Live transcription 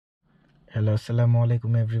Hello, assalamu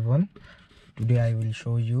alaikum everyone. Today I will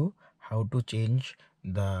show you how to change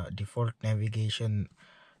the default navigation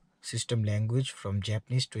system language from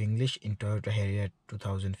Japanese to English in Toyota Harrier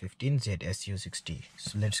 2015 ZSU60.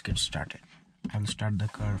 So let's get started. I'll start the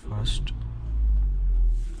car first.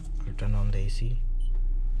 I'll turn on the AC,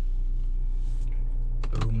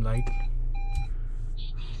 room light.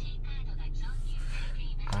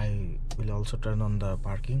 I will also turn on the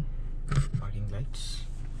parking lights.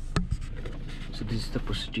 So this is the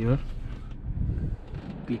procedure.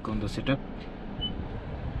 Click on the setup.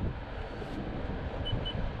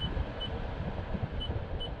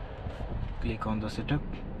 Click on the setup,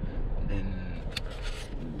 then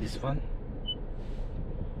this one.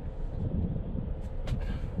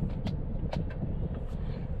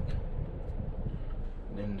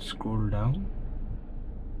 Then scroll down,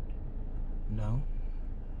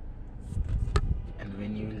 and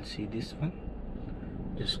when you will see this one,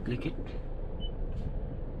 just click it,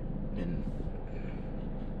 then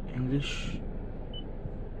English,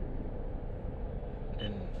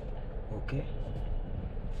 then OK.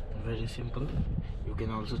 Very simple. You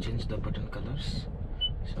can also change the button colors,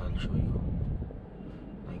 so I'll show you,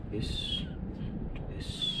 like this to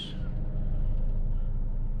this.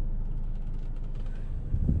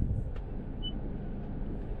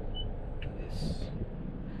 To this.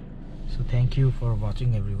 So thank you for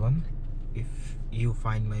watching everyone. If you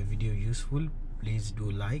find my video useful, please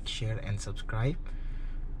do like, share and subscribe,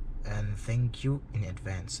 and thank you in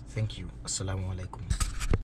advance. Thank you. Assalamu alaikum.